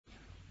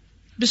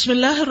بسم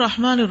اللہ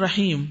الرحمن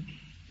الرحیم.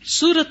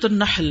 سورۃ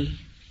النحل.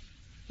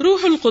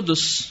 روح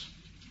القدس.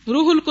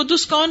 روح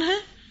القدس کون ہے؟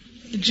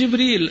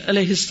 جبریل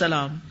علیہ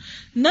السلام.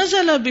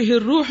 نزل بہ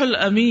الروح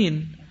الامین.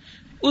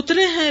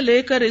 اترے ہیں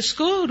لے کر اس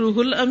کو روح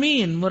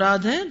الامین،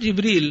 مراد ہے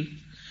جبریل.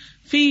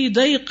 فی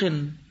ضیق،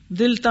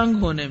 دل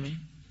تنگ ہونے میں.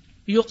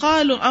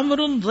 یقال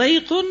امر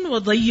ضیق و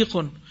ضیق.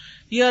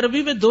 یہ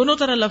عربی میں دونوں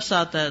طرح لفظ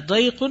آتا ہے،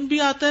 ضیق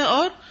بھی آتا ہے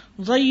اور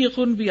ضیق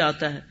بھی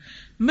آتا ہے.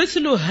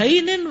 مثل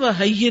ہین و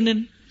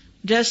ہین،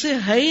 جیسے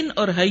ہین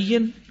اور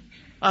ہین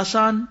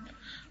آسان.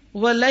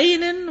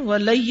 ولین و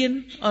لین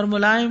اور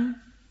ملائم.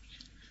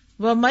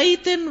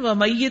 ومیت و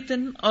میت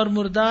اور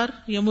مردار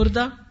یا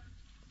مردہ.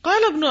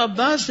 قال ابن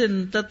عباس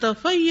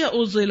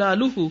تتفیأ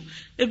ظلالہ.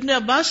 ابن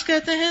عباس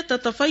کہتے ہیں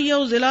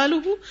تتفیأ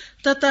ظلالہ،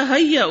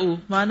 تتہیأ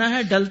مانا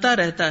ہے ڈلتا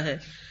رہتا ہے.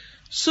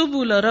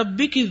 سبل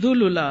ربک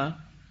ذللا.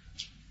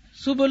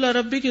 سبل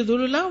ربک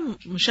ذللا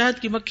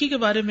شہد کی مکھی کے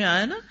بارے میں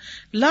آیا نا.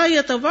 لا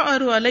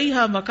یتوعر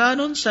علیہا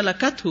مکان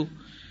سلکتہ،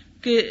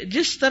 کہ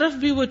جس طرف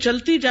بھی وہ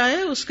چلتی جائے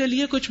اس کے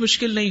لیے کچھ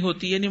مشکل نہیں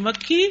ہوتی. یعنی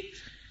مکھی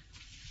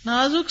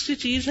نازک سی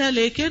چیز ہے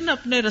لیکن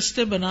اپنے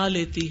رستے بنا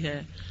لیتی ہے،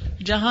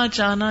 جہاں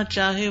چاہنا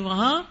چاہے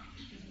وہاں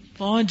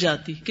پہنچ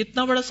جاتی.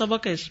 کتنا بڑا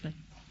سبق ہے اس میں،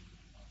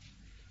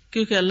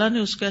 کیونکہ اللہ نے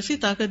اس کو ایسی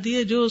طاقت دی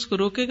ہے، جو اس کو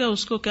روکے گا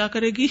اس کو کیا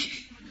کرے گی؟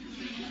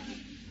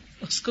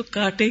 اس کو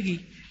کاٹے گی.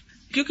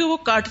 کیونکہ وہ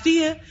کاٹتی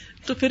ہے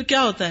تو پھر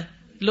کیا ہوتا ہے،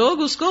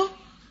 لوگ اس کو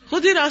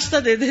خود ہی راستہ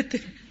دے دیتے.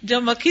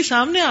 جب مکھی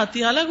سامنے آتی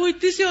ہے، حالانکہ وہ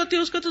اتنی سی ہوتی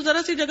ہے، اس کو تو ذرا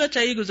سی جگہ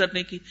چاہیے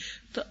گزرنے کی،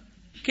 تو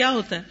کیا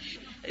ہوتا ہے.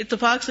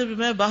 اتفاق سے بھی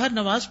میں باہر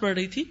نماز پڑھ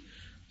رہی تھی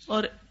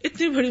اور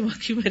اتنی بڑی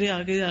مکھی میرے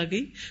آگے آ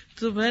گئی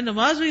تو میں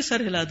نماز میں ہی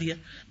سر ہلا دیا.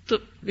 تو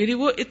میری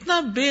وہ اتنا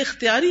بے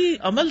اختیاری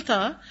عمل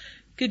تھا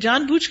کہ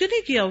جان بوجھ کے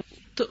نہیں کیا.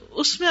 تو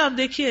اس میں آپ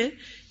دیکھیے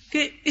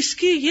کہ اس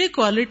کی یہ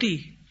کوالٹی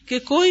کہ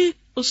کوئی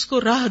اس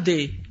کو راہ دے،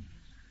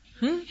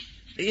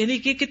 یعنی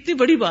کہ کتنی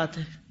بڑی بات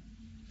ہے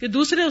کہ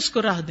دوسرے اس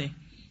کو راہ دیں.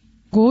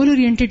 گول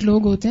اورینٹڈ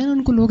لوگ ہوتے ہیں،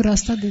 ان کو لوگ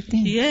راستہ دیتے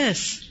ہیں.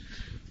 یس،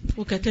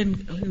 وہ کہتے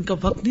ہیں ان کا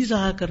وقت نہیں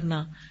ضائع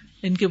کرنا،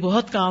 ان کے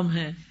بہت کام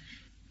ہے.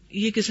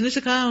 یہ کس نے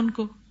سکھایا ان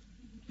کو؟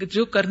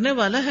 جو کرنے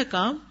والا ہے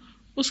کام،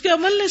 اس کے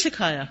عمل نے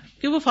سکھایا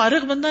کہ وہ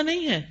فارغ بندہ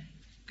نہیں ہے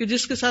کہ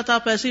جس کے ساتھ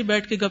آپ ایسے ہی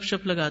بیٹھ کے گپ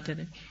شپ لگاتے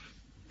رہے.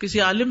 کسی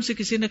عالم سے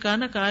کسی نے کہا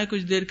نا، کہا ہے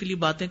کچھ دیر کے لیے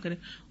باتیں کریں.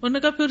 انہوں نے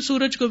کہا پھر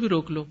سورج کو بھی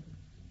روک لو،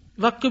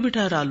 وقت کو بھی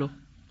ٹھہرا لو.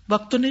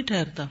 وقت تو نہیں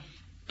ٹھہرتا،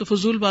 تو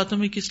فضول باتوں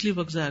میں کس لیے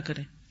وقت ضائع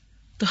کریں.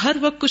 تو ہر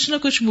وقت کچھ نہ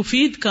کچھ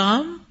مفید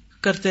کام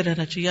کرتے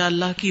رہنا چاہیے. یا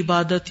اللہ کی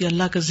عبادت، یا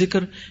اللہ کا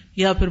ذکر،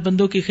 یا پھر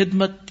بندوں کی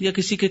خدمت، یا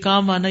کسی کے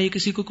کام آنا، یا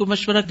کسی کو کوئی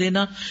مشورہ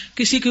دینا،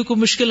 کسی کی کوئی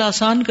مشکل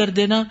آسان کر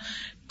دینا،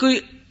 کوئی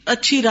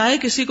اچھی رائے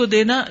کسی کو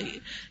دینا،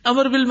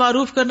 امر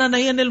بالمعروف کرنا،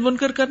 نہی عن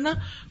المنکر کرنا.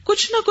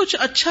 کچھ نہ کچھ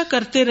اچھا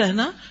کرتے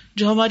رہنا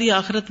جو ہماری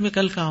آخرت میں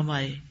کل کام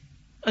آئے،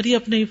 اور یہ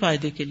اپنے ہی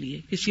فائدے کے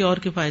لیے، کسی اور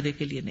کے فائدے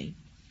کے لیے نہیں.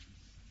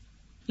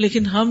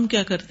 لیکن ہم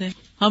کیا کرتے ہیں،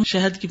 ہم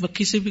شہد کی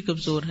مکھی سے بھی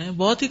کمزور ہیں،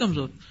 بہت ہی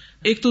کمزور.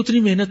 ایک تو اتنی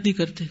محنت نہیں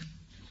کرتے،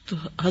 تو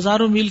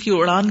ہزاروں میل کی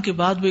اڑان کے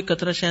بعد وہ ایک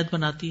قطرہ شہد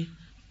بناتی ہے،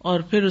 اور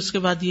پھر اس کے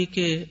بعد یہ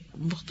کہ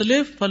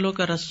مختلف پھلوں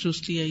کا رس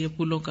چوستی ہے، یہ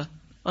پھولوں کا،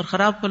 اور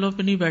خراب پھلوں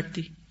پہ نہیں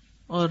بیٹھتی.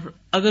 اور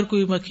اگر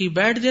کوئی مکھی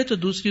بیٹھ جائے تو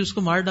دوسری اس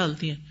کو مار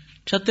ڈالتی ہیں،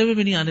 چھتے میں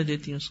بھی نہیں آنے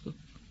دیتی ہیں اس کو.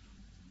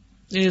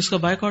 یہ اس کا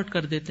بائیک آؤٹ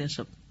کر دیتے ہیں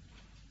سب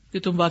کہ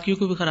تم باقیوں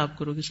کو بھی خراب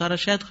کرو گی، سارا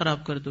شہد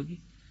خراب کر دو گی،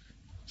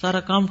 سارا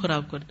کام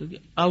خراب کر دو گی،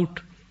 آؤٹ.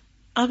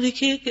 آپ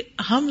دیکھیے کہ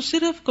ہم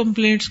صرف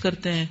کمپلینٹس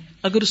کرتے ہیں.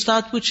 اگر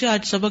استاد پوچھے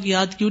آج سبق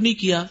یاد کیوں نہیں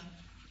کیا،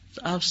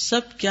 تو آپ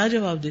سب کیا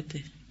جواب دیتے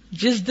ہیں؟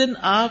 جس دن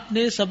آپ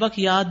نے سبق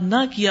یاد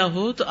نہ کیا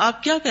ہو تو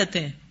آپ کیا کہتے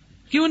ہیں؟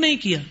 کیوں نہیں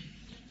کیا؟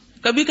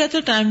 کبھی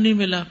کہتے ٹائم نہیں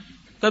ملا،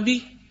 کبھی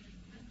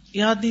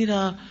یاد نہیں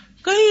رہا،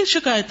 کئی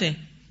شکایتیں،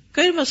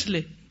 کئی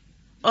مسئلے.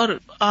 اور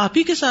آپ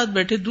ہی کے ساتھ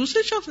بیٹھے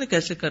دوسرے شخص نے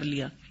کیسے کر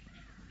لیا.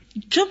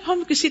 جب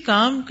ہم کسی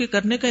کام کے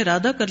کرنے کا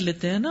ارادہ کر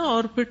لیتے ہیں نا،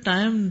 اور پھر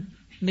ٹائم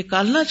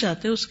نکالنا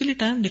چاہتے ہیں، اس کے لیے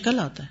ٹائم نکل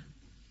آتا ہے.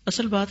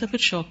 اصل بات ہے پھر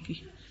شوق کی،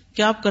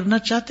 کیا آپ کرنا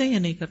چاہتے ہیں یا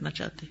نہیں کرنا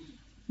چاہتے.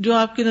 جو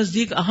آپ کے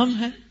نزدیک اہم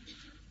ہے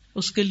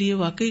اس کے لیے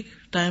واقعی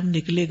ٹائم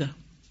نکلے گا.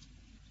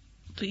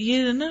 تو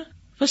یہ ہے نا،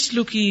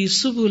 فسلکی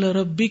سبل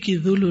ربک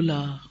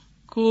ذللا،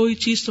 کوئی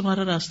چیز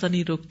تمہارا راستہ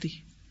نہیں روکتی،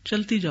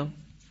 چلتی جاؤ،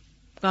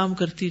 کام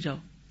کرتی جاؤ.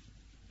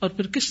 اور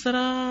پھر کس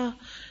طرح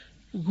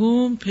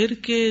گھوم پھر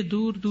کے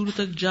دور دور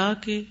تک جا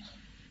کے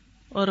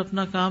اور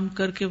اپنا کام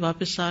کر کے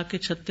واپس آ کے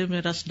چھتے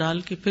میں رس ڈال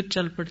کے پھر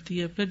چل پڑتی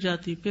ہے، پھر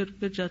جاتی،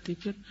 پھر جاتی.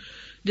 پھر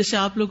جیسے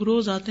آپ لوگ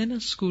روز آتے ہیں نا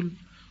اسکول،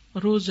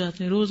 روز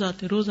جاتے ہیں، روز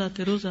آتے، روز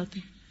آتے، روز آتے.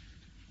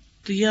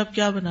 تو یہ آپ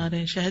کیا بنا رہے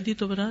ہیں؟ شہد ہی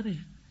تو بنا رہے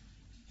ہیں.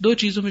 2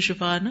 چیزوں میں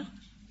شفا ہے نا.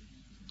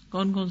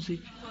 کون کون سی؟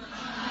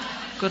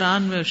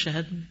 قرآن میں اور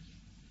شہد میں.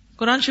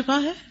 قرآن شفا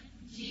ہے؟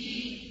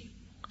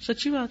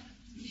 سچی بات؟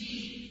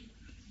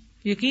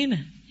 یقین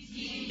ہے؟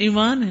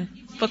 ایمان ہے؟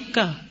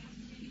 پکا؟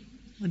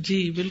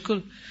 جی بالکل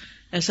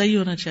ایسا ہی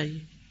ہونا چاہیے.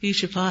 یہ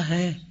شفا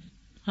ہے.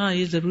 ہاں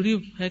یہ ضروری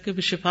ہے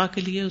کہ شفا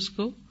کے لیے اس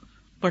کو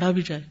پڑھا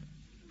بھی جائے.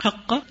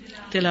 حق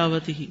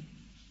تلاوتہ.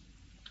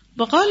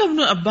 وقال ابن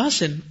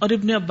عباس، اور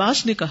ابن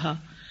عباس نے کہا،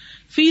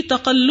 فی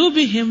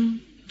تقلبہم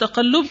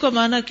تقلب کا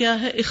معنی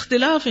کیا ہے؟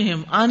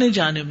 اختلافہم، آنے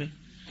جانے میں.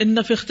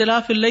 ان فی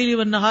اختلاف اللیل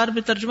والنہار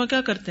میں ترجمہ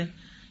کیا کرتے ہیں؟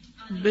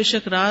 بے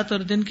شک رات اور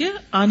دن کے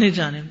آنے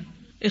جانے میں.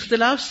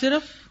 اختلاف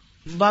صرف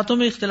باتوں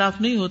میں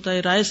اختلاف نہیں ہوتا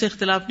ہے، رائے سے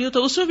اختلاف نہیں ہوتا.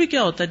 اس میں بھی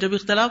کیا ہوتا ہے؟ جب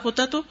اختلاف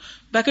ہوتا ہے تو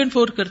بیک اینڈ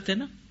فورتھ کرتے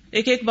نا،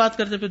 ایک بات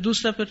کرتے پھر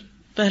دوسرا پھر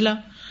پہلا.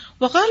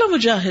 وقال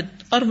مجاہد،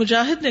 اور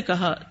مجاہد نے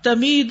کہا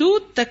تمیدو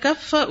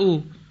تکفؤ،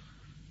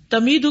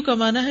 تمیدو کا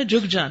معنی ہے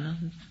جھک جانا،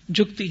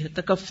 جھکتی ہے.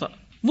 تکفع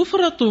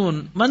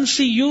مفرطون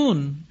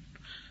منسیون،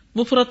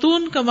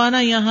 مفرطون کا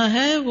معنی یہاں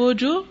ہے وہ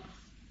جو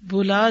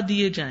بھلا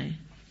دیے جائیں.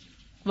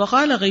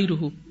 وقال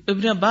غیرہ،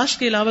 ابن عباس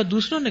کے علاوہ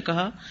دوسروں نے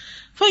کہا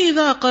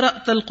فَإِذَا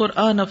قَرَأْتَ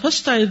الْقُرْآنَ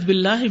فَاسْتَعِذْ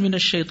بِاللَّهِ مِنَ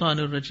الشَّيْطَانِ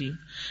الرَّجِيمِ،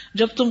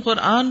 جب تم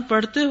قرآن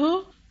پڑھتے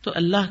ہو تو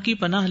اللہ کی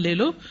پناہ لے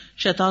لو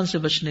شیطان سے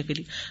بچنے کے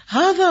لیے.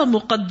 هذا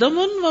مقدم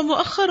و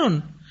مؤخر،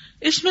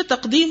 اس میں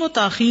تقدیم و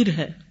تاخیر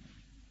ہے.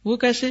 وہ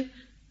کیسے؟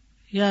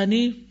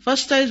 یعنی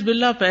فاستعذ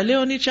باللہ پہلے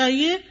ہونی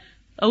چاہیے،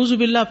 اعوذ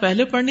باللہ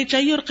پہلے پڑھنی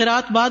چاہیے، اور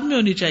قرات بعد میں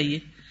ہونی چاہیے.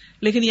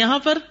 لیکن یہاں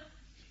پر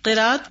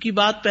قرات کی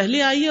بات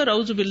پہلے آئی ہے اور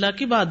اعوذ باللہ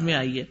کی بعد میں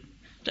آئی ہے.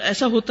 تو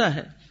ایسا ہوتا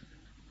ہے.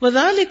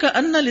 وَذَلِكَ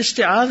أَنَّ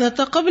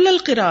الْإِسْتِعَاذَةَ قَبْلَ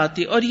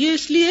الْقِرَاءَةِ، اور یہ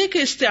اس لیے کہ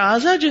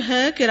استعاذہ جو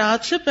ہے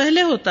قرات سے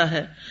پہلے ہوتا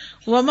ہے.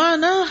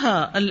 وَمَعْنَاهَا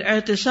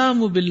الْاعْتِصَامُ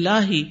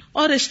بِاللَّهِ،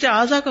 اور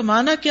استعاذہ کا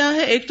معنی کیا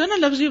ہے؟ ایک تو نا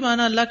لفظی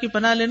معنی اللہ کی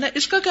پناہ لینا،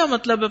 اس کا کیا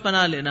مطلب ہے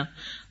پناہ لینا؟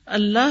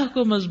 اللہ کو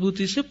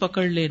مضبوطی سے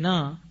پکڑ لینا.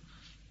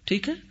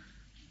 ٹھیک ہے،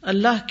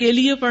 اللہ کے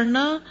لیے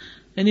پڑھنا،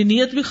 یعنی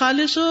نیت بھی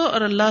خالص ہو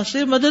اور اللہ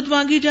سے مدد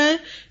مانگی جائے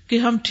کہ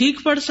ہم ٹھیک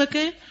پڑھ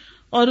سکیں،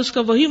 اور اس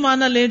کا وہی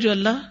معنی لیں جو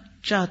اللہ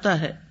چاہتا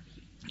ہے،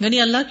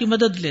 یعنی اللہ کی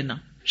مدد لینا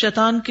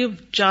شیطان کے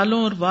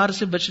چالوں اور وار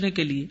سے بچنے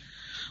کے لیے.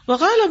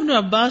 وقال ابن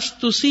عباس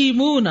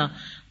تسیمون،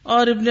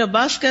 اور ابن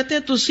عباس کہتے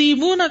ہیں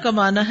تسیمون کا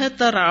معنی ہے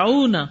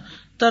ترعون،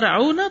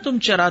 ترعون تم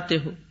چراتے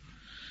ہو.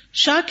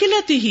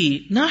 شاکلتہ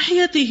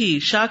ناحیتہ،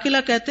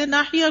 شاکلہ کہتے ہیں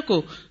ناحیہ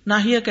کو،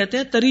 ناحیہ کہتے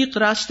ہیں طریق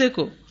راستے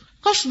کو.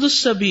 قصد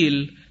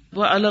السبیل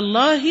وعلی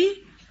اللہ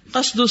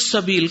قصد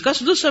السبیل،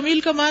 قصد السبیل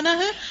کا معنی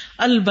ہے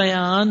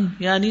البیان،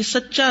 یعنی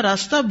سچا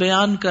راستہ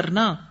بیان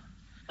کرنا.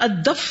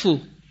 الدف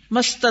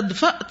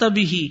مستدفعت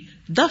بہ،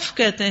 دف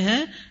کہتے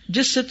ہیں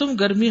جس سے تم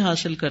گرمی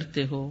حاصل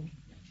کرتے ہو.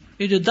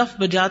 یہ جو دف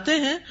بجاتے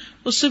ہیں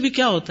اس سے بھی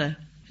کیا ہوتا ہے؟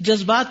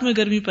 جذبات میں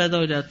گرمی پیدا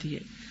ہو جاتی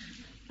ہے.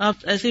 آپ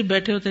ایسے ہی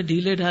بیٹھے ہوتے ہیں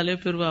ڈھیلے ڈھالے،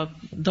 پھر وہ آپ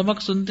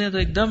دمک سنتے ہیں تو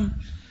ایک دم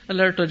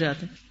الرٹ ہو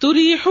جاتے ہیں.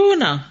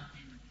 تریحون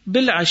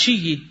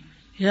بالعشی،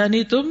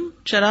 یعنی تم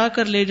چرا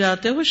کر لے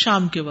جاتے ہو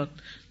شام کے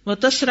وقت.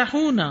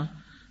 وتسرحون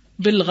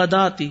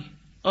بالغداۃ،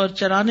 اور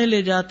چرانے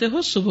لے جاتے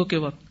ہو صبح کے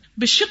وقت.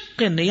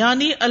 بشق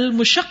یعنی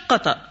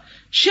المشقت،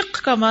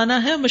 شق کا معنی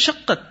ہے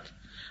مشقت.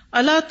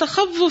 علی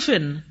تخوف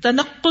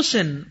تنقص،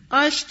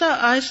 آہستہ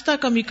آہستہ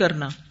کمی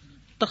کرنا.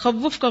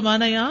 تخوف کا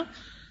معنی یہاں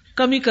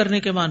کمی کرنے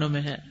کے معنوں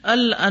میں ہے.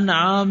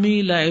 الانعام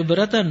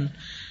لعبرتن،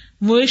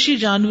 مویشی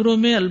جانوروں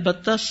میں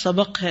البتہ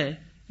سبق ہے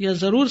یا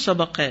ضرور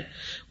سبق ہے.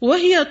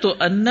 وہی تو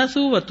انث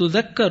و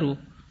تذکر،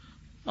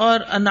 اور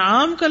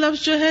انعام کا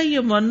لفظ جو ہے یہ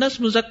مؤنث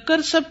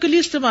مذکر سب کے لیے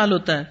استعمال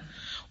ہوتا ہے.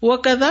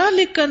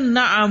 وَكَذَلِكَ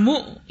النَّعَمُ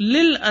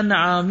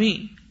لِلْأَنْعَامِ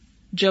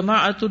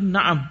جماعت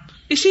النعم،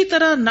 اسی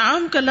طرح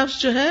نعم کا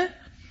لفظ جو ہے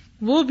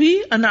وہ بھی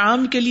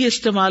انعام کے لیے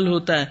استعمال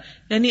ہوتا ہے.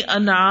 یعنی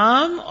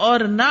انعام اور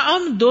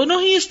نعم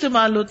دونوں ہی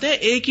استعمال ہوتے ہیں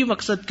ایک ہی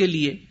مقصد کے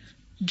لیے.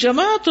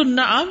 جماعت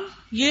النعم،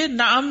 یہ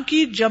نعم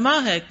کی جمع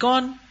ہے.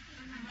 کون؟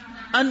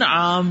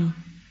 انعام.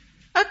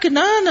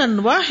 اکنانا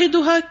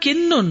واحدها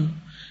کنن،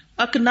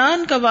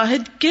 اکنان کا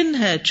واحد کن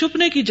ہے،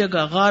 چھپنے کی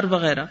جگہ، غار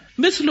وغیرہ.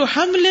 مثل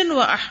حمل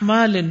و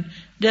احمال،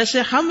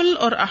 جیسے حمل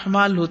اور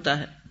احمال ہوتا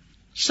ہے.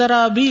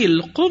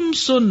 سرابیل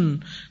قمصن،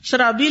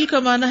 سرابیل کا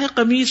معنی ہے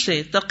قمیص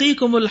سے.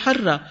 تقیکم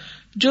الحر،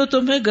 جو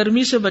تمہیں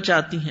گرمی سے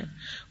بچاتی ہیں.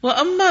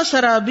 واما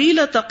سرابیل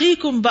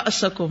تقیکم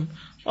بأسکم،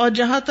 اور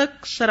جہاں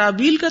تک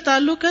سرابیل کا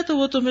تعلق ہے تو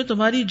وہ تمہیں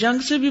تمہاری جنگ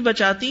سے بھی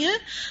بچاتی ہیں.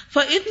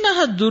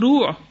 فإنها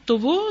الدروع، تو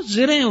وہ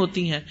زریں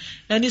ہوتی ہیں.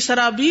 یعنی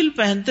سرابیل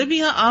پہنتے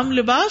بھی ہیں عام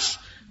لباس،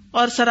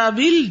 اور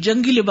سرابیل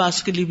جنگی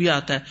لباس کے لیے بھی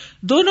آتا ہے.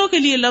 دونوں کے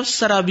لیے لفظ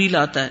سرابیل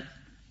آتا ہے.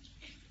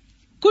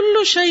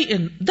 کل شیء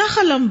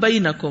دخل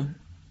بینکم،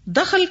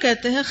 دخل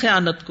کہتے ہیں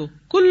خیانت کو.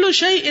 کل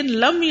شیء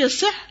لم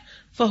یصح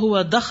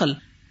فہو دخل،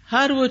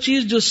 ہر وہ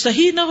چیز جو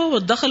صحیح نہ ہو وہ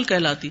دخل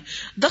کہلاتی.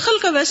 دخل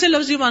کا ویسے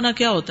لفظی معنی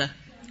کیا ہوتا ہے؟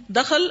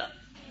 دخل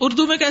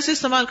اردو میں کیسے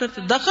استعمال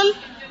کرتے؟ دخل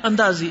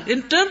اندازی،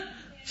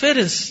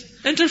 انٹرفیرنس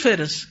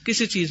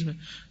کسی چیز میں.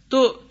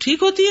 تو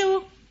ٹھیک ہوتی ہے وہ.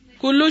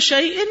 کل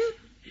شیء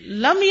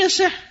لم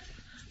یصح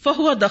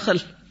فہو دخل،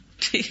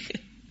 ٹھیک ہے،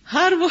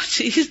 ہر وہ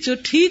چیز جو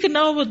ٹھیک نہ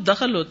ہو وہ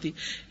دخل ہوتی.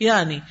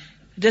 یعنی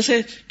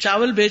جیسے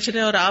چاول بیچ رہے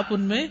ہیں اور آپ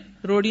ان میں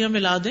روڑیاں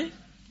ملا دیں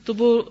تو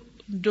وہ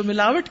جو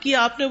ملاوٹ کی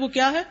آپ نے وہ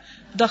کیا ہے؟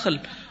 دخل.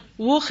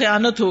 وہ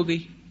خیانت ہو گئی.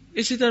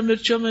 اسی طرح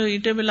مرچوں میں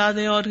اینٹیں ملا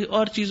دیں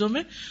اور چیزوں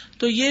میں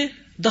تو یہ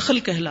دخل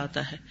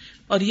کہلاتا ہے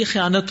اور یہ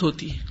خیانت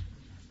ہوتی ہے.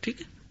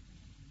 ٹھیک ہے.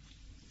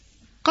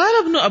 قال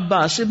ابن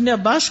عباس، ابن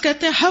عباس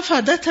کہتے ہیں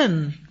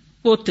حفدتن،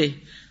 پوتے.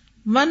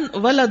 من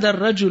ولد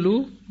الرجل،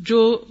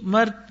 جو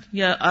مرد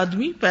یا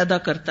آدمی پیدا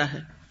کرتا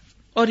ہے.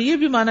 اور یہ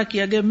بھی مانا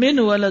کیا گیا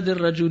من ولد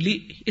الرجل،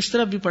 اس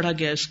طرح بھی پڑھا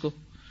گیا اس کو.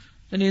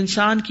 یعنی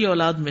انسان کی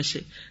اولاد میں سے.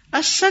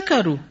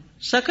 السکر،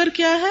 سکر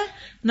کیا ہے؟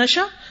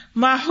 نشہ.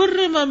 ما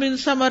حرم من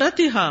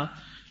ثمرتها،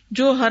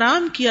 جو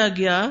حرام کیا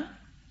گیا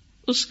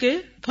اس کے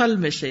پھل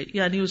میں سے،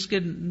 یعنی اس کے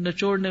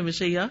نچوڑنے میں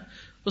سے یا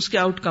اس کے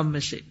آؤٹ کم میں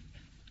سے،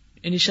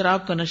 یعنی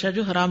شراب کا نشہ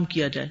جو حرام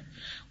کیا جائے.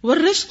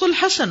 والرزق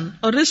الحسن،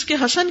 اور رزق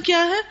حسن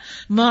کیا ہے؟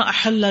 ما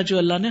احل، جو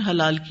اللہ نے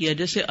حلال کیا.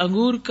 جیسے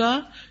انگور کا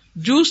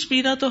جوس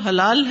پینا تو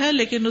حلال ہے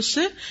لیکن اس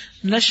سے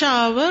نشہ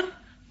آور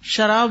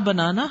شراب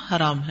بنانا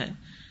حرام ہے،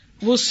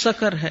 وہ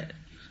سکر ہے.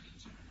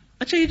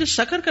 اچھا، یہ جو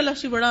سکر کا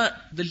لفظ بڑا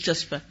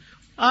دلچسپ ہے.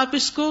 آپ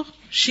اس کو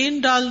شین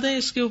ڈال دیں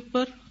اس کے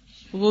اوپر،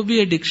 وہ بھی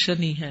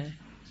ایڈکشن ہی ہے.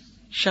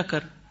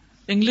 شکر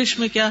انگلش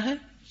میں کیا ہے؟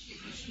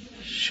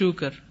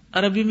 شوگر.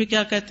 عربی میں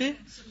کیا کہتے ہیں؟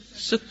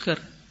 سکر.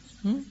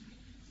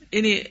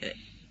 یعنی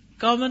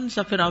کامن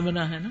سا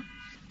فنامنا ہے نا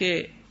کہ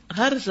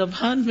ہر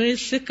زبان میں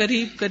اس سے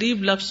قریب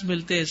قریب لفظ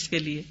ملتے ہیں اس کے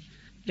لیے،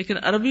 لیکن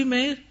عربی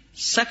میں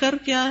سکر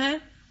کیا ہے؟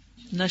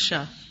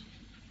 نشہ.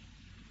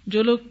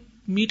 جو لوگ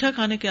میٹھا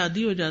کھانے کے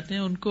عادی ہو جاتے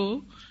ہیں ان کو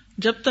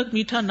جب تک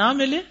میٹھا نہ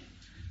ملے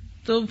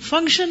تو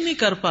فنکشن نہیں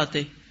کر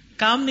پاتے،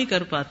 کام نہیں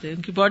کر پاتے،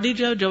 ان کی باڈی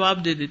جو ہے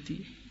جواب دے دیتی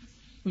ہے،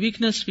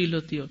 ویکنس فیل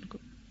ہوتی ہے ان کو.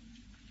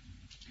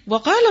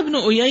 وقال ابن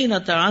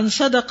عیینہ عن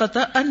صدقۃ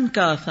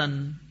انکاثن،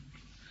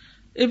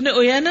 ابن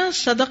عیینہ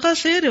صدقہ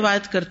سے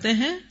روایت کرتے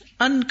ہیں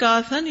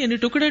انکاثن یعنی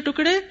ٹکڑے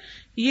ٹکڑے.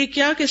 یہ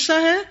کیا قصہ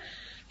ہے؟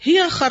 ہی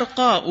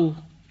خرقاء،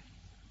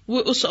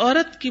 وہ اس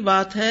عورت کی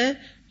بات ہے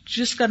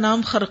جس کا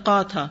نام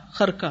خرقاء تھا.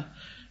 خرقہ،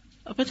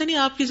 پتہ نہیں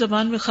آپ کی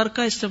زبان میں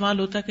خرقہ استعمال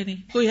ہوتا کہ نہیں؟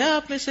 کوئی ہے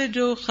آپ میں سے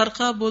جو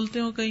خرقہ بولتے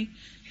ہو کہیں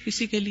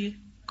کسی کے لیے؟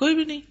 کوئی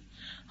بھی نہیں.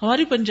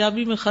 ہماری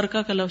پنجابی میں خرقہ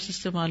کا لفظ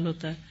استعمال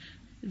ہوتا ہے،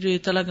 جو یہ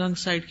تلنگانگ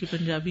سائڈ کی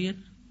پنجابی ہے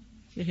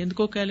یا ہند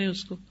کو کہہ لیں،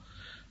 اس کو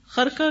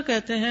خرقہ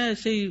کہتے ہیں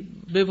ایسے ہی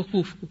بے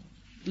وقوف کو،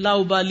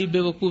 لاؤبالی بے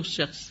وقوف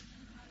شخص.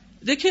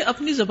 دیکھیں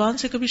اپنی زبان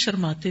سے کبھی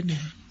شرماتے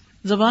نہیں.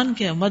 زبان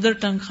کیا ہے؟ Mother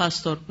tongue.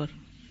 خاص طور پر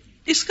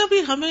اس کا بھی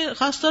ہمیں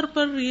خاص طور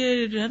پر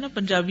یہ جو ہے نا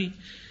پنجابی،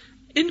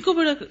 ان کو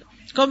بڑا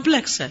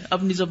کمپلیکس ہے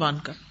اپنی زبان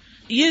کا.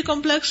 یہ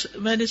کمپلیکس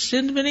میں نے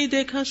سندھ میں نہیں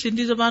دیکھا،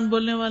 سندھی زبان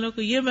بولنے والوں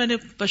کو، یہ میں نے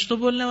پشتو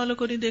بولنے والوں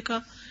کو نہیں دیکھا.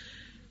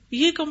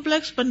 یہ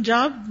کمپلیکس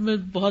پنجاب میں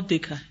بہت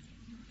دیکھا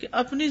ہے کہ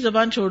اپنی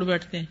زبان چھوڑ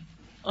بیٹھتے ہیں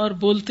اور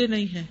بولتے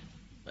نہیں ہیں،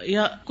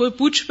 یا کوئی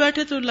پوچھ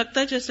بیٹھے تو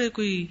لگتا ہے جیسے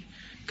کوئی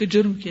کہ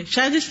جرم کیا.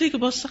 شاید اس لیے کہ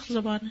بہت سخت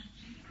زبان ہے.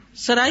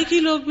 سرائکی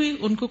لوگ بھی،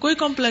 ان کو کوئی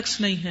کمپلیکس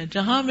نہیں ہے،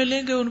 جہاں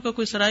ملیں گے ان کا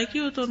کوئی سرائکی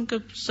ہو تو ان کا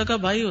سگا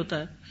بھائی ہوتا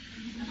ہے،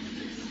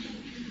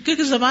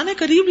 کیونکہ زبانیں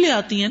قریب لے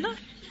آتی ہیں نا،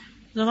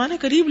 زبانیں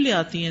قریب لے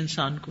آتی ہیں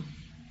انسان کو.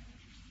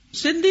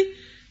 سندھی،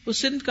 وہ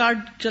سندھ کارڈ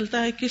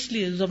چلتا ہے کس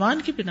لیے؟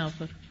 زبان کی بنا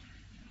پر.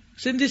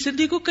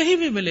 سندھی کو کہیں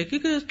بھی ملے،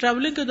 کیونکہ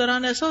ٹریولنگ کے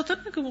دوران ایسا ہوتا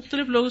ہے نا کہ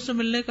مختلف لوگوں سے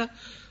ملنے کا،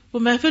 وہ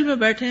محفل میں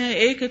بیٹھے ہیں،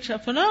 ایک اچھا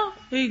فنا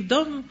ایک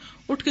دم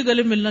اٹھ کے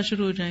گلے ملنا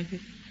شروع ہو جائیں گے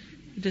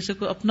جیسے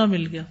کوئی اپنا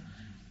مل گیا.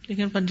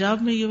 لیکن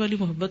پنجاب میں یہ والی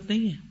محبت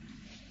نہیں ہے.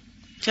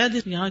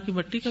 شاید یہاں کی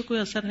مٹی کا کوئی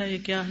اثر ہے یا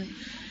کیا ہے،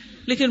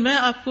 لیکن میں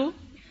آپ کو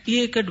یہ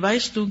ایک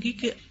ایڈوائس دوں گی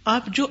کہ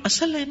آپ جو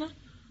اصل ہے نا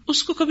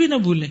اس کو کبھی نہ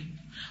بھولیں.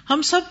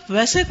 ہم سب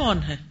ویسے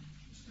کون ہیں؟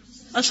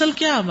 اصل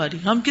کیا ہماری؟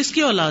 ہم کس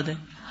کی اولاد ہیں؟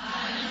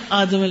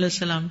 آدم علیہ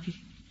السلام کی.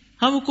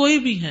 ہم کوئی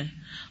بھی ہیں،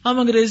 ہم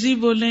انگریزی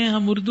بولیں،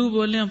 ہم اردو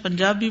بولیں، ہم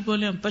پنجابی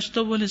بولیں، ہم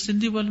پشتو بولیں،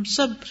 سندھی بولیں،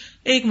 سب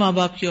ایک ماں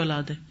باپ کی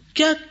اولاد ہے.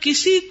 کیا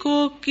کسی کو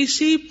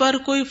کسی پر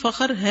کوئی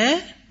فخر ہے؟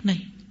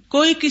 نہیں.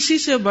 کوئی کسی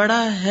سے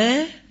بڑا ہے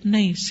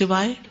نہیں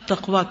سوائے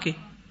تقویٰ کے،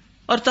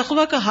 اور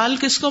تقویٰ کا حال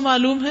کس کو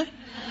معلوم ہے؟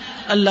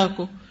 اللہ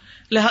کو.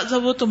 لہذا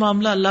وہ تو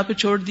معاملہ اللہ پہ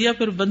چھوڑ دیا.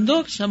 پھر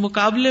بندوں کے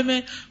مقابلے میں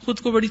خود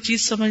کو بڑی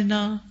چیز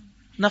سمجھنا،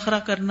 نخرہ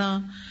کرنا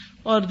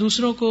اور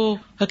دوسروں کو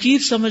حقیر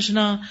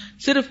سمجھنا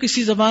صرف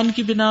کسی زبان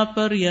کی بنا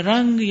پر یا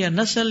رنگ یا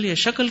نسل یا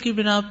شکل کی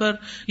بنا پر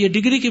یا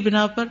ڈگری کی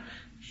بنا پر،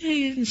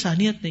 یہ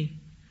انسانیت نہیں.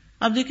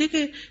 آپ دیکھیں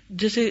کہ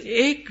جیسے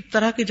ایک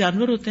طرح کے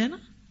جانور ہوتے ہیں نا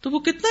تو وہ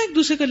کتنا ایک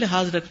دوسرے کا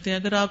لحاظ رکھتے ہیں.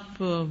 اگر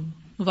آپ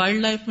وائلڈ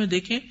لائف میں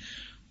دیکھیں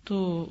تو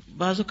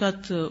بعض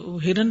اوقات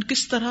ہرن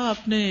کس طرح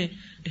اپنے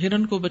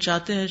ہرن کو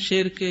بچاتے ہیں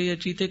شیر کے یا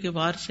چیتے کے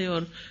وار سے،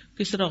 اور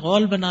کس طرح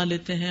غول بنا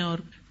لیتے ہیں، اور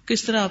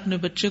کس طرح اپنے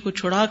بچے کو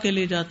چھڑا کے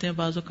لے جاتے ہیں،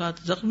 بعض اوقات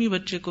زخمی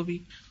بچے کو بھی.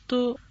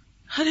 تو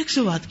ہر ایک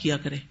سے بات کیا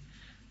کرے.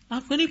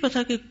 آپ کو نہیں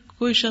پتا کہ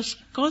کوئی شخص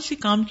کون سی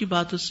کام کی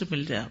بات اس سے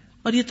مل جائے.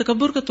 اور یہ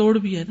تکبر کا توڑ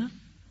بھی ہے نا،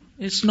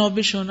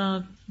 اسنوبش ہونا،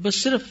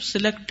 بس صرف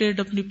سلیکٹڈ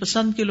اپنی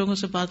پسند کے لوگوں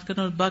سے بات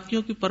کرنا اور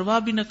باقیوں کی پرواہ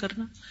بھی نہ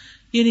کرنا،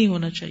 یہ نہیں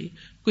ہونا چاہیے.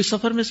 کوئی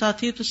سفر میں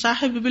ساتھی ہے تو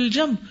صاحب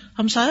بالجم،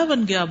 ہمسایہ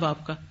بن گیا. اب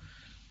آپ کا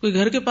کوئی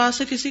گھر کے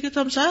پاس ہے کسی کے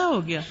تو ہمسایہ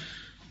ہو گیا.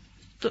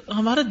 تو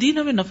ہمارا دین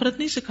ہمیں نفرت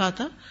نہیں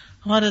سکھاتا،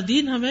 ہمارا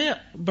دین ہمیں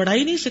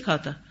بڑائی نہیں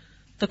سکھاتا،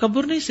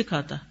 تکبر نہیں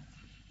سکھاتا.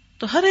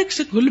 تو ہر ایک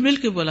سے گھل مل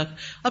کے بولا،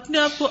 اپنے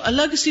آپ کو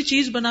الگ سی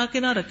چیز بنا کے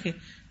نہ رکھے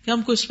کہ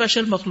ہم کوئی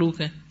اسپیشل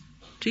مخلوق ہیں.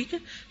 ٹھیک ہے،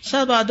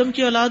 سب آدم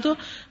کی اولاد ہو.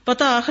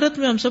 پتہ آخرت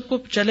میں ہم سب کو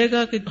چلے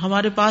گا کہ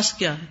ہمارے پاس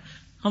کیا ہے،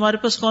 ہمارے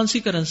پاس کون سی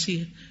کرنسی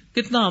ہے،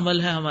 کتنا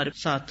عمل ہے ہمارے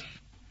ساتھ.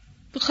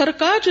 تو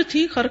خرقاء جو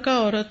تھی، خرقاء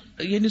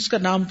عورت یعنی اس کا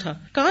نام تھا.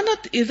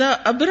 کانت اذا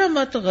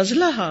ابرمت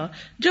غزلہا،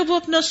 جب وہ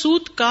اپنا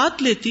سوت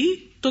کاٹ لیتی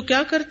تو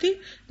کیا کرتی؟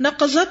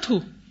 نقضتہ،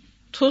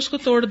 ٹھوس کو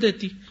توڑ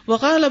دیتی.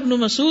 وقال ابن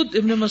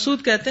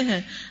مسعود کہتے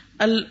ہیں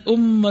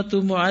الامت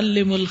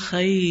معلم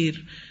الخیر،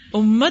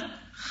 امت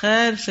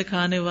خیر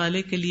سکھانے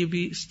والے کے لیے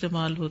بھی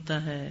استعمال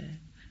ہوتا ہے.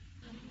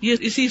 یہ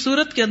اسی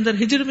صورت کے اندر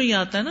ہجر میں ہی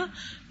آتا ہے نا،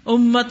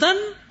 امتن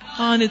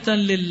قانتا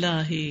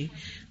للہ.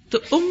 تو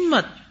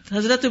امت،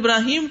 حضرت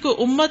ابراہیم کو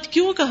امت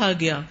کیوں کہا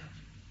گیا؟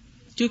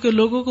 کیونکہ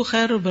لوگوں کو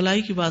خیر اور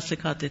بھلائی کی بات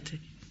سکھاتے تھے.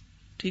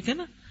 ٹھیک ہے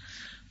نا؟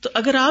 تو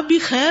اگر آپ بھی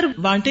خیر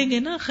بانٹیں گے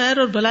نا، خیر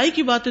اور بھلائی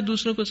کی باتیں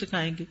دوسروں کو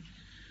سکھائیں گے،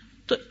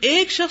 تو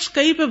ایک شخص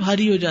کئی پہ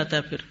بھاری ہو جاتا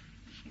ہے پھر.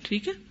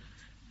 ٹھیک ہے،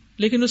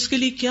 لیکن اس کے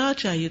لیے کیا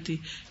چاہیے تھی؟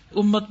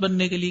 امت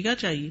بننے کے لیے کیا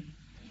چاہیے؟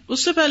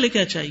 اس سے پہلے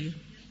کیا چاہیے؟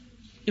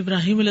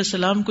 ابراہیم علیہ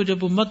السلام کو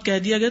جب امت کہہ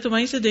دیا گیا تو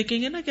وہیں سے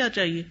دیکھیں گے نا کیا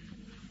چاہیے.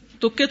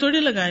 تکے تھوڑی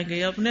لگائیں گے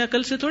یا اپنے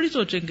عقل سے تھوڑی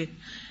سوچیں گے.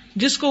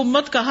 جس کو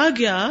امت کہا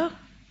گیا،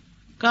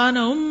 کان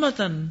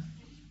امتن،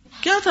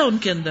 کیا تھا ان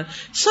کے اندر؟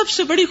 سب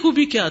سے بڑی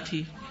خوبی کیا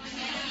تھی؟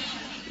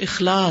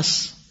 اخلاص،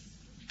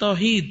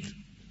 توحید،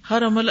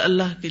 ہر عمل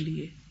اللہ کے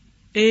لیے،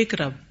 ایک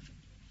رب،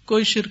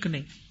 کوئی شرک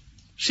نہیں،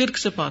 شرک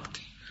سے پاک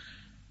تھے.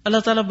 اللہ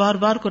تعالیٰ بار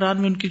بار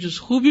قرآن میں ان کی جو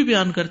خوبی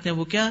بیان کرتے ہیں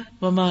وہ کیا ہے؟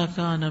 وما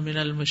کان من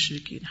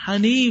المشرکین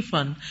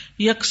حنیفا،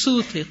 یکسو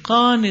تھے،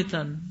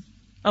 قانتا،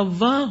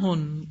 اواہ،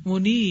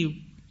 منیب،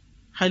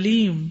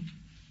 حلیم.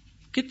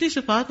 کتنی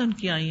صفات ان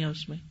کی آئی ہیں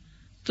اس میں.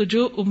 تو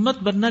جو امت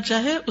بننا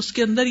چاہے اس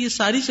کے اندر یہ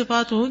ساری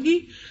صفات ہوں گی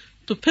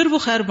تو پھر وہ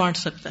خیر بانٹ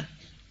سکتا ہے.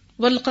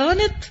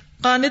 والقانت،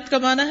 قانت کا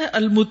معنی ہے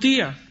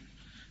المطیع،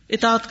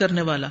 اطاعت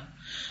کرنے والا.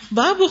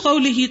 باب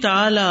قولہ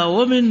تعالی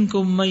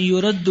ومنکم من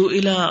یرد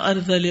الی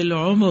ارذل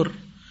العمر،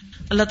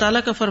 اللہ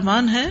تعالیٰ کا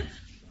فرمان ہے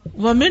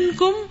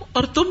ومنکم،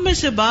 اور تم میں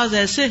سے بعض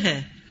ایسے ہیں،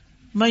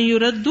 من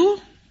یرد،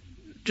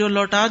 جو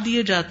لوٹا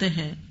دیے جاتے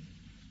ہیں،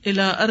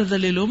 الی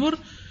ارذل العمر،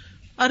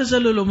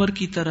 ارذل العمر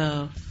کی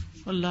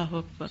طرف. اللہ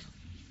اکبر،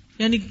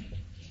 یعنی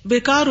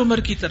بیکار عمر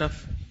کی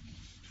طرف.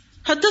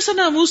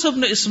 حدثنا موسى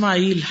بن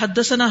اسماعیل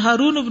حدثنا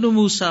ہارون بن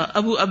موسى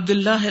ابو عبد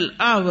اللہ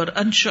الاعور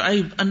عن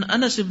شعیب عن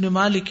انس بن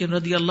مالک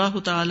رضی اللہ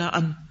تعالی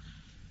عنہ.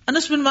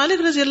 انس بن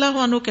مالک رضی اللہ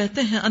عنہ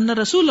کہتے ہیں ان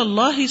رسول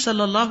اللہ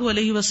صلی اللہ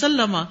علیہ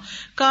وسلم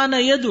کان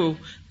یدعو،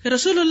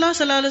 رسول اللہ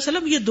صلی اللہ علیہ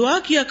وسلم یہ دعا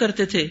کیا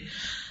کرتے تھے،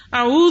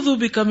 اعوذ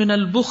بک من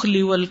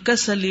البخل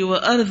والکسل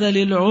وارذل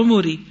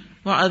العمر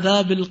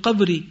وعذاب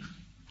القبر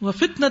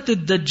وفتنة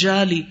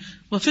الدجال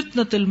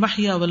وفتنة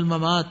المحیا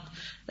والممات.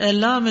 اے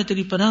اللہ میں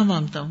تیری پناہ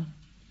مانگتا ہوں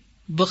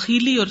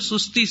بخیلی اور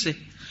سستی سے،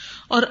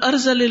 اور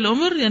ارذل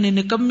العمر یعنی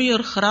نکمی اور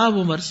خراب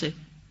عمر سے،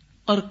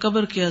 اور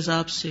قبر کے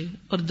عذاب سے،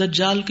 اور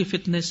دجال کے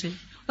فتنے سے،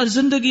 اور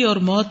زندگی اور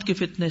موت کے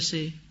فتنے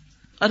سے.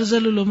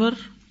 ارذل العمر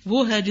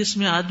وہ ہے جس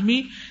میں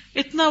آدمی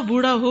اتنا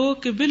بوڑھا ہو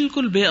کہ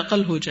بالکل بے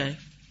عقل ہو جائے.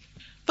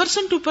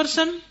 پرسن ٹو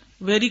پرسن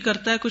ویری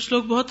کرتا ہے. کچھ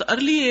لوگ بہت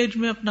ارلی ایج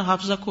میں اپنا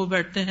حافظہ کھو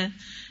بیٹھتے ہیں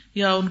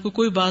یا ان کو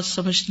کوئی بات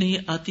سمجھ نہیں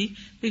آتی،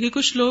 لیکن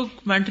کچھ لوگ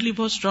مینٹلی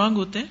بہت اسٹرانگ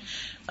ہوتے ہیں.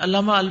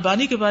 علامہ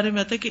البانی کے بارے میں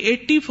آتا ہے کہ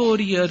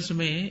 84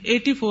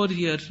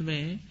 ایئرز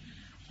میں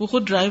وہ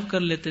خود ڈرائیو کر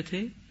لیتے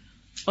تھے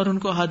اور ان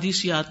کو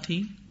احادیث یاد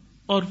تھی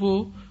اور وہ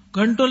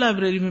گھنٹوں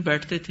لائبریری میں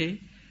بیٹھتے تھے.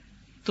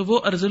 تو وہ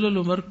ارذل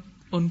العمر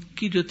ان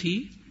کی جو تھی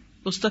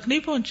اس تک نہیں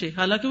پہنچے،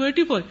 حالانکہ وہ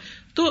 84.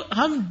 تو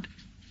ہم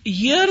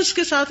ایئرز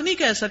کے ساتھ نہیں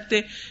کہہ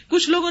سکتے.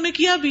 کچھ لوگوں نے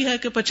کیا بھی ہے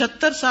کہ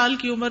 75 سال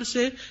کی عمر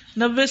سے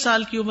 90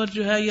 سال کی عمر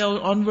جو ہے یا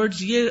آن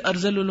ورڈز یہ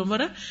ارذل العمر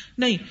ہے.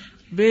 نہیں،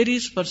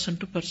 ویریز پرسن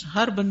ٹو پرسن.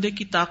 ہر بندے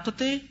کی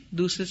طاقتیں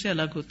دوسرے سے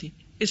الگ ہوتی،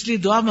 اس لیے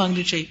دعا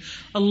مانگنی چاہیے.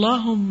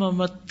 اللہم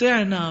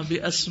متعنا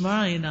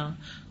باسماعنا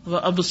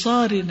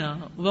وابصارنا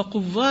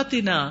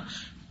وقواتنا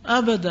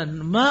ابدا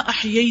ما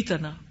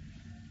احییتنا.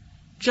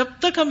 جب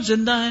تک ہم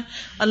زندہ ہیں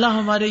اللہ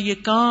ہمارے یہ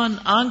کان،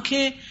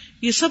 آنکھیں،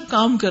 یہ سب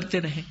کام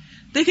کرتے رہیں.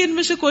 دیکھیں ان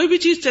میں سے کوئی بھی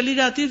چیز چلی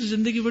جاتی ہے تو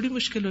زندگی بڑی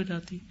مشکل ہو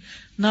جاتی.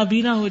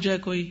 نابینا ہو جائے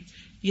کوئی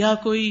یا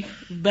کوئی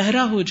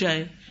بہرا ہو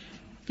جائے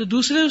تو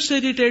دوسرے اس سے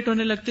اریٹیٹ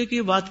ہونے لگتے کہ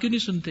یہ بات کیوں نہیں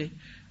سنتے،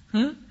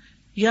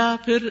 یا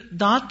پھر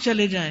دانت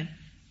چلے جائیں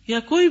یا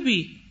کوئی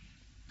بھی،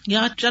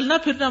 یا چلنا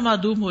پھرنا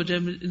معدوم ہو جائے،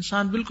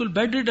 انسان بالکل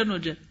بیڈ ریڈن ہو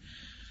جائے،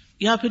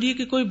 یا پھر یہ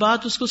کہ کوئی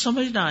بات اس کو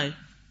سمجھ نہ آئے.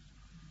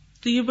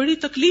 تو یہ بڑی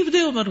تکلیف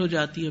دہ عمر ہو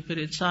جاتی ہے پھر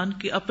انسان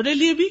کے اپنے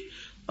لیے بھی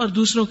اور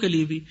دوسروں کے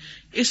لیے بھی.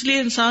 اس لیے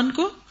انسان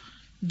کو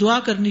دعا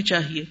کرنی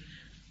چاہیے.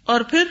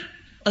 اور پھر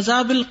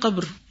عذاب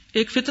القبر،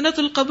 ایک فتنۃ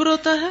القبر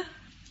ہوتا ہے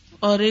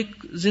اور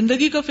ایک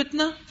زندگی کا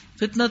فتنہ،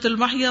 فتنۃ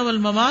المحیا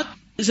والممات.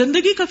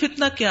 زندگی کا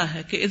فتنہ کیا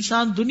ہے کہ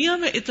انسان دنیا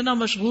میں اتنا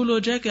مشغول ہو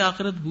جائے کہ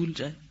آخرت بھول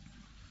جائے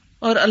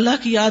اور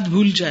اللہ کی یاد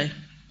بھول جائے،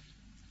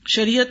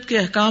 شریعت کے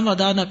احکام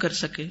ادا نہ کر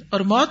سکے. اور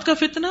موت کا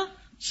فتنہ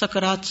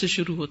سکرات سے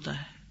شروع ہوتا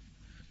ہے،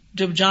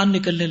 جب جان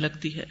نکلنے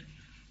لگتی ہے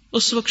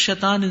اس وقت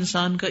شیطان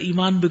انسان کا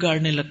ایمان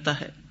بگاڑنے لگتا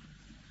ہے.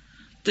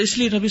 تو اس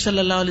لیے نبی صلی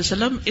اللہ علیہ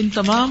وسلم ان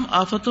تمام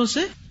آفتوں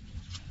سے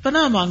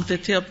پناہ مانگتے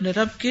تھے، اپنے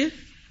رب کے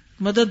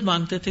مدد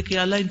مانگتے تھے کہ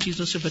اللہ ان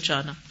چیزوں سے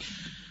بچانا.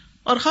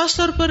 اور خاص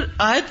طور پر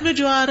آیت میں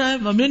جو آ رہا ہے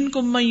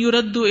وَمِنْكُمْ مَنْ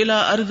يُرَدُّ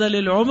إِلَىٰ أَرْذَلِ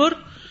الْعُمُرِ،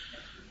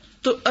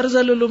 تو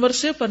ارذل العمر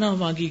سے پناہ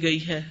مانگی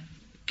گئی ہے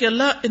کہ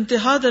اللہ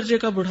انتہا درجے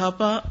کا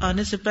بڑھاپا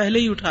آنے سے پہلے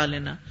ہی اٹھا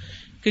لینا،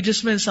 کہ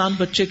جس میں انسان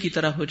بچے کی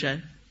طرح ہو جائے.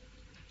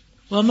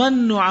 وَمَن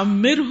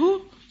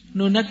نُعَمِّرْهُ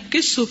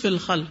ننکس فی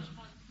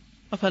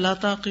الخلق افلا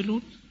تعقلون.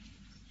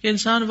 کہ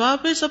انسان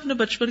واپس اپنے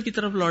بچپن کی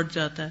طرف لوٹ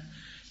جاتا ہے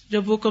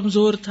جب وہ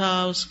کمزور تھا,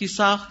 اس کی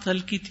ساخت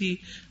ہلکی تھی,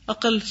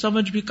 عقل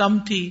سمجھ بھی کم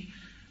تھی,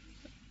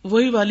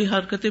 وہی والی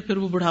حرکتیں پھر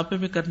وہ بڑھاپے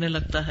میں کرنے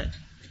لگتا ہے.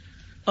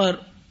 اور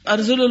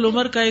ارذل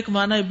العمر کا ایک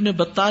معنی ابن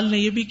بطال نے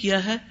یہ بھی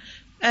کیا ہے,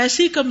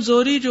 ایسی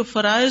کمزوری جو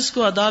فرائض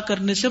کو ادا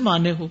کرنے سے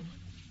مانے ہو.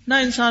 نہ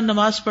انسان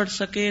نماز پڑھ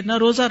سکے, نہ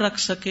روزہ رکھ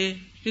سکے,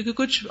 کیونکہ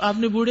کچھ آپ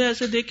نے بوڑھے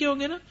ایسے دیکھے ہوں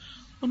گے نا,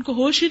 ان کو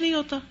ہوش ہی نہیں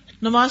ہوتا,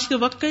 نماز کے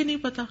وقت کا ہی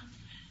نہیں پتا,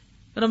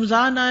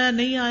 رمضان آیا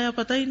نہیں آیا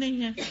پتہ ہی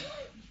نہیں ہے,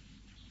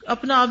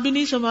 اپنا آپ بھی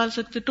نہیں سنبھال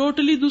سکتے,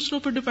 ٹوٹلی دوسروں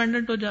پر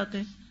ڈیپینڈنٹ ہو جاتے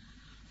ہیں.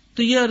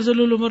 تو یہ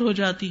ارذل العمر ہو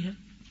جاتی ہے.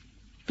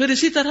 پھر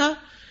اسی طرح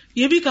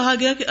یہ بھی کہا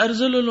گیا کہ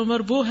ارذل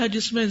العمر وہ ہے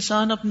جس میں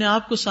انسان اپنے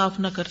آپ کو صاف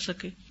نہ کر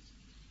سکے,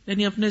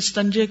 یعنی اپنے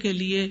استنجے کے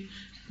لیے,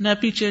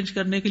 نیپی چینج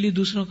کرنے کے لیے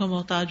دوسروں کا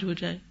محتاج ہو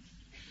جائے,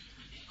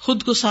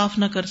 خود کو صاف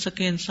نہ کر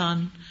سکے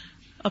انسان,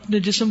 اپنے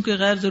جسم کے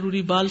غیر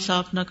ضروری بال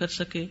صاف نہ کر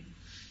سکے,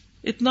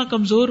 اتنا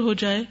کمزور ہو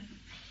جائے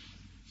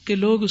کہ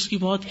لوگ اس کی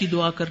موت کی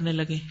دعا کرنے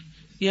لگیں,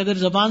 یا اگر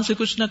زبان سے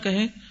کچھ نہ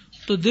کہیں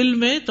تو دل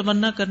میں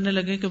تمنا کرنے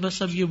لگے کہ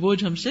بس اب یہ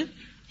بوجھ ہم سے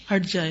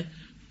ہٹ جائے.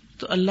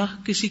 تو اللہ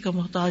کسی کا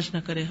محتاج نہ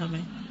کرے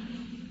ہمیں.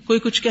 کوئی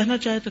کچھ کہنا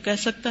چاہے تو کہہ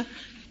سکتا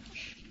ہے.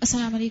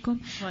 السلام علیکم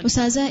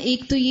استاذہ.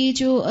 ایک تو یہ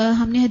جو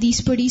ہم نے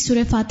حدیث پڑھی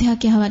سورہ فاتحہ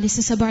کے حوالے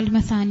سے سبع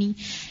المثانی,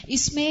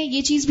 اس میں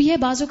یہ چیز بھی ہے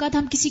بعض اوقات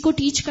ہم کسی کو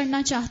ٹیچ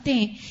کرنا چاہتے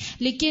ہیں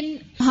لیکن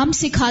ہم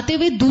سکھاتے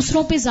ہوئے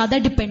دوسروں پہ زیادہ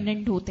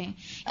ڈیپینڈنٹ ہوتے ہیں.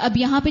 اب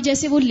یہاں پہ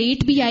جیسے وہ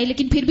لیٹ بھی آئے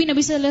لیکن پھر بھی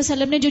نبی صلی اللہ علیہ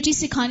وسلم نے جو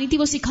چیز سکھانی تھی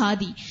وہ سکھا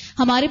دی.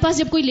 ہمارے پاس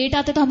جب کوئی لیٹ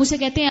آتا ہے تو ہم اسے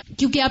کہتے ہیں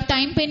کیونکہ آپ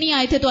ٹائم پہ نہیں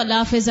آئے تھے تو اللہ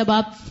حافظ, اب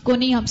آپ کو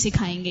نہیں ہم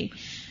سکھائیں گے.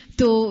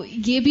 تو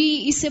یہ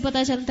بھی اس سے پتہ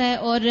چلتا ہے.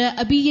 اور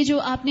ابھی یہ جو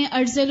آپ نے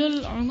ارذل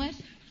العمر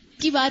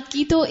کی بات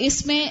کی تو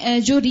اس میں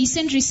جو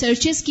ریسنٹ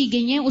ریسرچز کی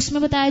گئی ہیں اس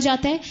میں بتایا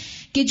جاتا ہے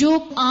کہ جو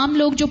عام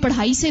لوگ جو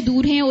پڑھائی سے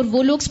دور ہیں اور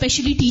وہ لوگ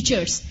اسپیشلی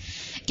ٹیچرز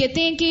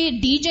کہتے ہیں کہ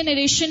ڈی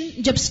جنریشن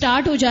جب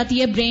سٹارٹ ہو جاتی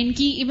ہے برین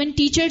کی, ایون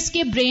ٹیچرز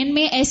کے برین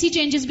میں ایسی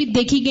چینجز بھی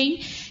دیکھی گئیں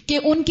کہ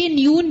ان کے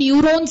نیو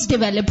نیورونز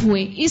ڈیولپ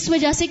ہوئے اس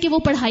وجہ سے کہ وہ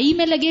پڑھائی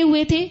میں لگے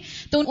ہوئے تھے,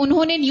 تو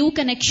انہوں نے نیو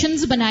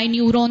کنیکشنز بنائے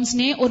نیورونز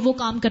نے اور وہ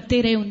کام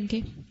کرتے رہے ان کے.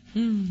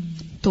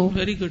 تو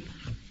ویری گڈ.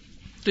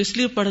 تو اس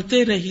لیے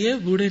پڑھتے رہیے,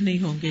 بوڑھے نہیں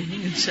ہوں گے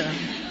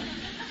انشاءاللہ.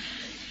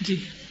 جی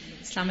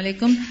السلام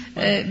علیکم.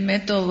 میں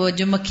تو وہ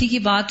جو مکھی کی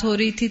بات ہو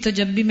رہی تھی تو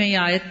جب بھی میں یہ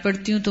آیت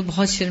پڑھتی ہوں تو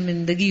بہت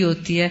شرمندگی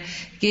ہوتی ہے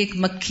کہ ایک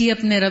مکھی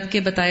اپنے رب کے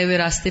بتائے ہوئے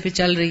راستے پہ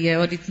چل رہی ہے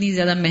اور اتنی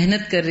زیادہ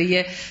محنت کر رہی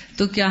ہے,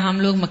 تو کیا ہم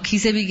لوگ مکھی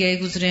سے بھی گئے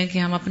گزرے ہیں کہ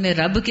ہم اپنے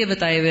رب کے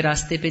بتائے ہوئے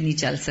راستے پہ نہیں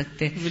چل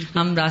سکتے؟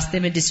 ہم راستے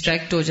میں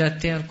ڈسٹریکٹ ہو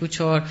جاتے ہیں اور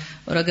کچھ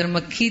اور اگر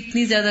مکھی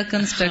اتنی زیادہ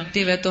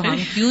کنسٹرکٹیو ہے تو ہم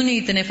کیوں نہیں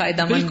اتنے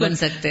فائدہ مند بن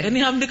سکتے؟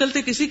 یعنی ہم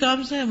نکلتے کسی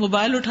کام سے,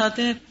 موبائل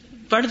اٹھاتے ہیں,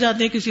 پڑ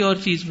جاتے ہیں کسی اور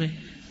چیز میں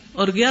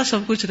اور گیا سب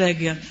کچھ رہ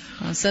گیا.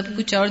 سب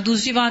کچھ. اور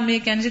دوسری بات میں یہ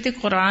کہنا چاہتے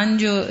قرآن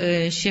جو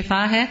شفا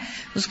ہے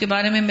اس کے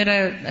بارے میں میرا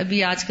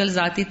ابھی آج کل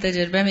ذاتی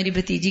تجربہ ہے. میری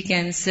بھتیجی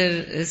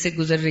کینسر سے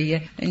گزر رہی ہے,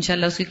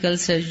 انشاءاللہ اس کی کل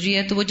سرجری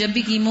ہے, تو وہ جب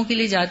بھی کیمو کے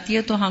لیے جاتی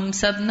ہے تو ہم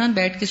سب نا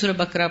بیٹھ کے سورہ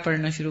بقرہ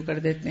پڑھنا شروع کر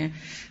دیتے ہیں.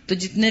 تو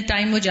جتنے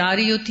ٹائم وہ جا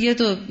رہی ہوتی ہے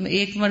تو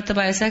ایک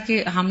مرتبہ ایسا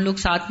کہ ہم لوگ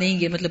ساتھ نہیں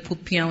گئے, مطلب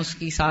پھپھیاں اس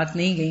کی ساتھ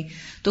نہیں گئیں,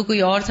 تو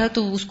کوئی اور تھا,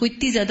 تو اس کو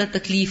اتنی زیادہ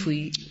تکلیف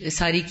ہوئی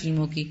ساری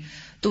کیمو کی.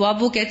 تو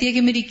اب وہ کہتی ہے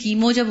کہ میری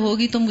کیمو جب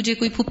ہوگی تو مجھے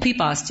کوئی پھپھی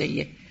پاس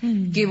چاہیے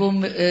کہ وہ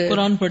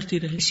قرآن پڑھتی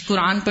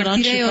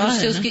رہے اور اس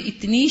سے اس کی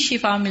اتنی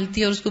شفا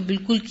ملتی ہے اور اس کو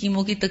بالکل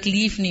کیمو کی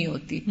تکلیف نہیں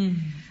ہوتی.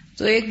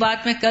 تو ایک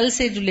بات میں کل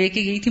سے جو لے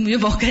کے گئی تھی, مجھے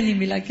موقع نہیں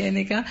ملا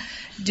کہنے کا,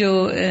 جو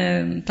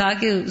تھا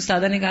کہ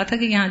استادہ نے کہا تھا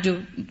کہ یہاں جو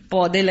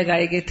پودے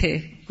لگائے گئے تھے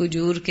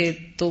کھجور کے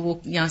تو وہ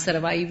یہاں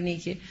سروائیو نہیں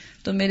کیے.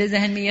 تو میرے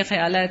ذہن میں یہ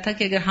خیال آیا تھا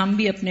کہ اگر ہم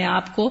بھی اپنے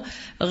آپ کو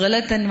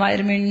غلط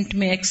انوائرمنٹ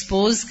میں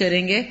ایکسپوز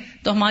کریں گے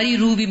تو ہماری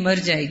روح بھی مر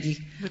جائے گی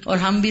اور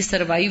ہم بھی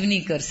سروائیو نہیں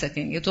کر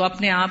سکیں گے. تو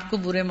اپنے آپ کو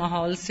برے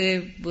ماحول سے,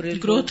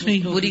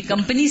 بری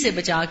کمپنی سے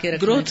بچا کے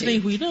رکھنا. گروتھ نہیں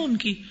ہوئی نا ان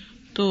کی,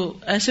 تو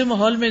ایسے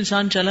ماحول میں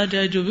انسان چلا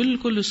جائے جو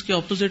بالکل اس کے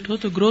اپوزٹ ہو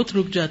تو گروتھ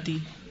رک جاتی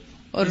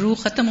اور روح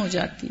ختم ہو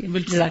جاتی ہے.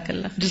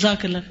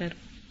 جزاک اللہ خیر.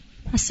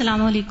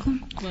 السلام علیکم.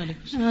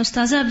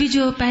 استاذہ ابھی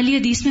جو پہلی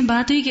حدیث میں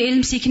بات ہوئی کہ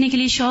علم سیکھنے کے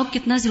لیے شوق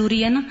کتنا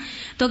ضروری ہے نا,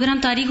 تو اگر ہم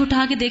تاریخ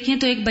اٹھا کے دیکھیں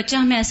تو ایک بچہ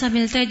ہمیں ایسا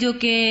ملتا ہے جو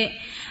کہ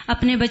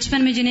اپنے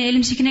بچپن میں جنہیں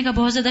علم سیکھنے کا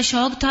بہت زیادہ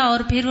شوق تھا اور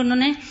پھر انہوں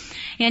نے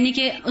یعنی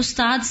کہ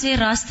استاد سے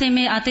راستے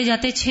میں آتے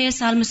جاتے 6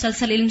 سال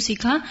مسلسل علم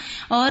سیکھا.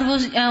 اور وہ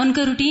ان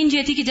کا روٹین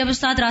یہ تھی کہ جب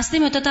استاد راستے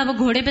میں ہوتا تھا وہ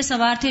گھوڑے پہ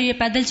سوار تھے, یہ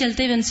پیدل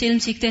چلتے ہوئے ان سے علم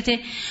سیکھتے تھے,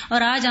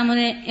 اور آج ہم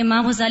انہیں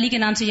امام غزالی کے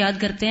نام سے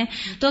یاد کرتے ہیں.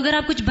 تو اگر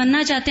آپ کچھ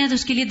بننا چاہتے ہیں تو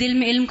اس کے لیے دل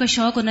میں علم کا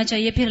شوق ہونا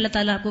چاہیے, پھر اللہ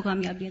تعالیٰ آپ کو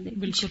کامیابیاں دے.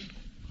 بالکل.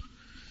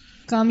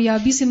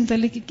 کامیابی سے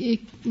متعلق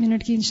 1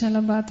 منٹ کی انشاءاللہ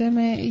بات ہے.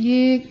 میں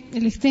یہ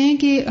لکھتے ہیں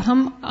کہ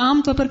ہم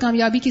عام طور پر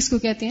کامیابی کس کو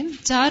کہتے ہیں؟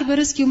 4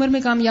 برس کی عمر میں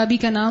کامیابی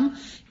کا نام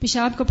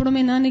پیشاب کپڑوں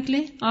میں نہ نکلے,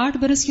 8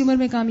 برس کی عمر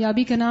میں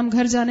کامیابی کا نام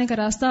گھر جانے کا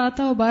راستہ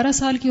آتا ہو, 12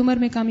 سال کی عمر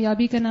میں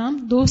کامیابی کا نام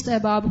دوست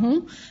احباب ہوں,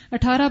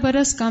 18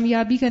 برس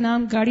کامیابی کا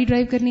نام گاڑی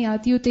ڈرائیو کرنی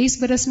آتی ہو, 23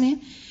 برس میں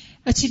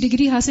اچھی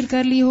ڈگری حاصل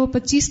کر لی ہو,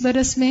 25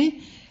 برس میں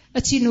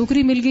اچھی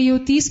نوکری مل گئی ہو,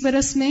 30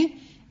 برس میں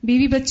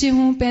بیوی بچے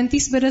ہوں,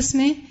 35 برس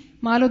میں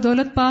مال و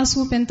دولت پاس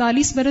ہو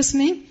 45 برس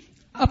میں،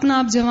 اپنا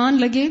آپ جوان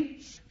لگے،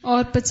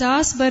 اور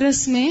 50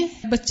 برس میں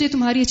بچے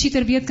تمہاری اچھی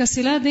تربیت کا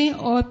صلہ دیں،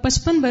 اور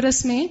 55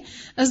 برس میں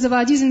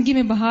ازدواجی زندگی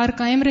میں بہار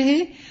قائم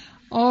رہے،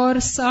 اور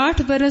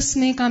 60 برس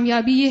میں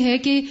کامیابی یہ ہے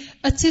کہ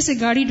اچھے سے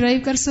گاڑی ڈرائیو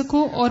کر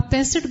سکو، اور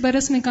 65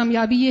 برس میں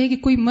کامیابی یہ ہے کہ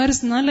کوئی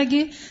مرض نہ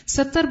لگے،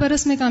 70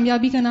 برس میں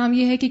کامیابی کا نام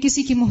یہ ہے کہ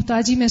کسی کی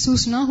محتاجی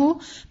محسوس نہ ہو،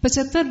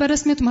 75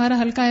 برس میں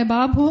تمہارا حلقہ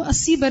احباب ہو،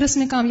 80 برس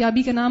میں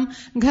کامیابی کا نام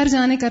گھر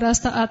جانے کا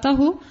راستہ آتا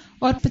ہو،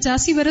 اور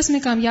 85 برس میں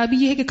کامیابی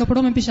یہ ہے کہ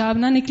کپڑوں میں پیشاب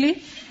نہ نکلے.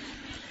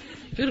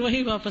 پھر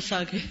وہی واپس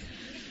آ گئے.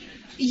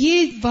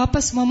 یہ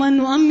واپس ومن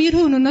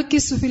نعمرہ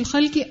ننکسہ فی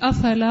الخلق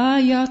افلا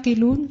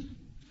یعقلون.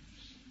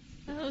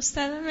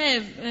 استاد میں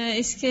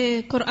اس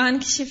کے قرآن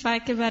کی شفا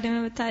کے بارے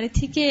میں بتا رہی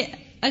تھی کہ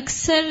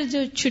اکثر جو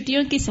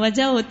چھٹیوں کی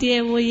وجہ ہوتی ہے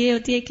وہ یہ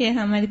ہوتی ہے کہ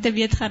ہماری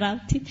طبیعت خراب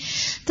تھی،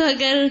 تو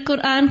اگر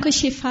قرآن کو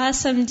شفا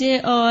سمجھے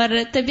اور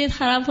طبیعت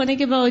خراب ہونے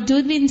کے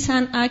باوجود بھی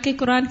انسان آ کے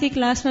قرآن کی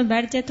کلاس میں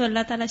بیٹھ جائے تو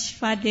اللہ تعالیٰ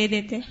شفا دے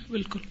دیتے.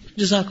 بالکل.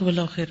 جزاکم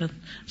اللہ خیرا.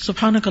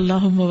 سبحانک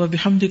اللہم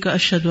وبحمدک،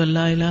 اشہد ان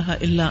لا الہ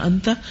الا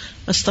انت،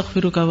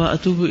 استغفرک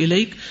واتوب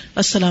الیک.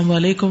 السلام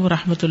علیکم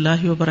ورحمۃ اللہ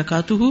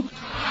وبرکاتہ.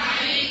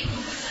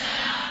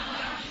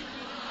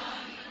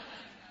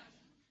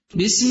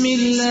 بسم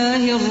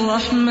اللہ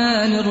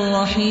الرحمن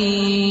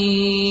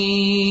الرحیم.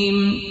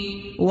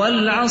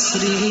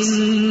 والعصر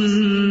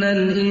ان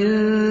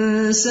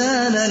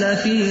الانسان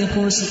لفی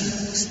خسر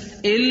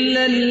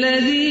الا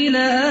الذین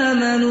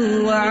آمنوا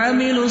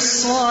وعملوا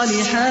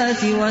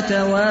الصالحات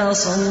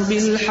وتواصوا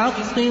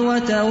بالحق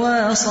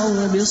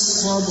وتواصوا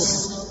بالصبر.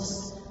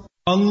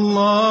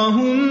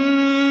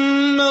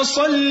 اللهم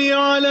صل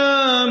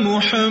على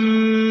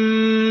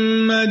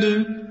محمد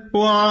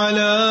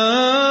وعلى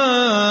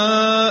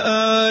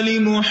آل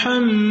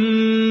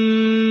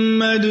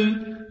محمد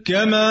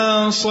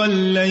كما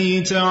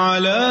صليت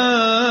على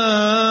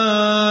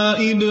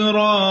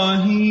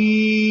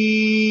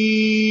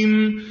إبراهيم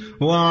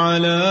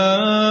وعلى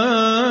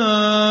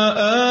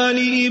آل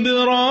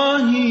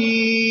إبراهيم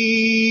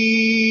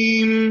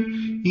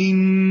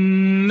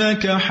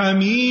إنك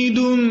حميد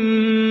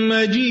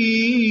مجيد.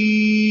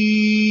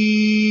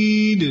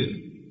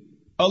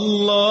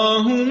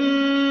 اللهم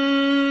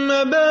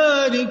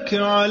بارك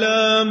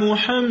على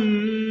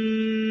محمد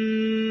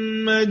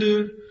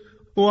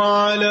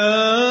وعلى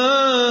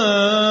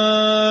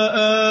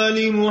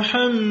آل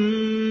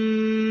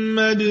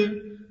محمد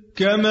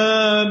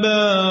كما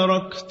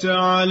باركت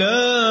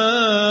على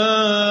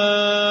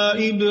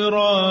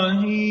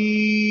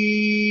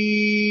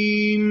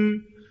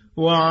إبراهيم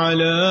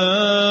وعلى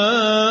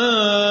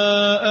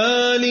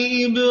آل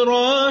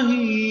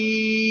إبراهيم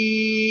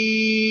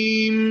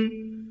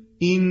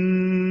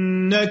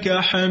إنك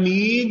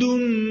حميد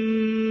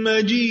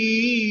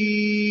مجيد.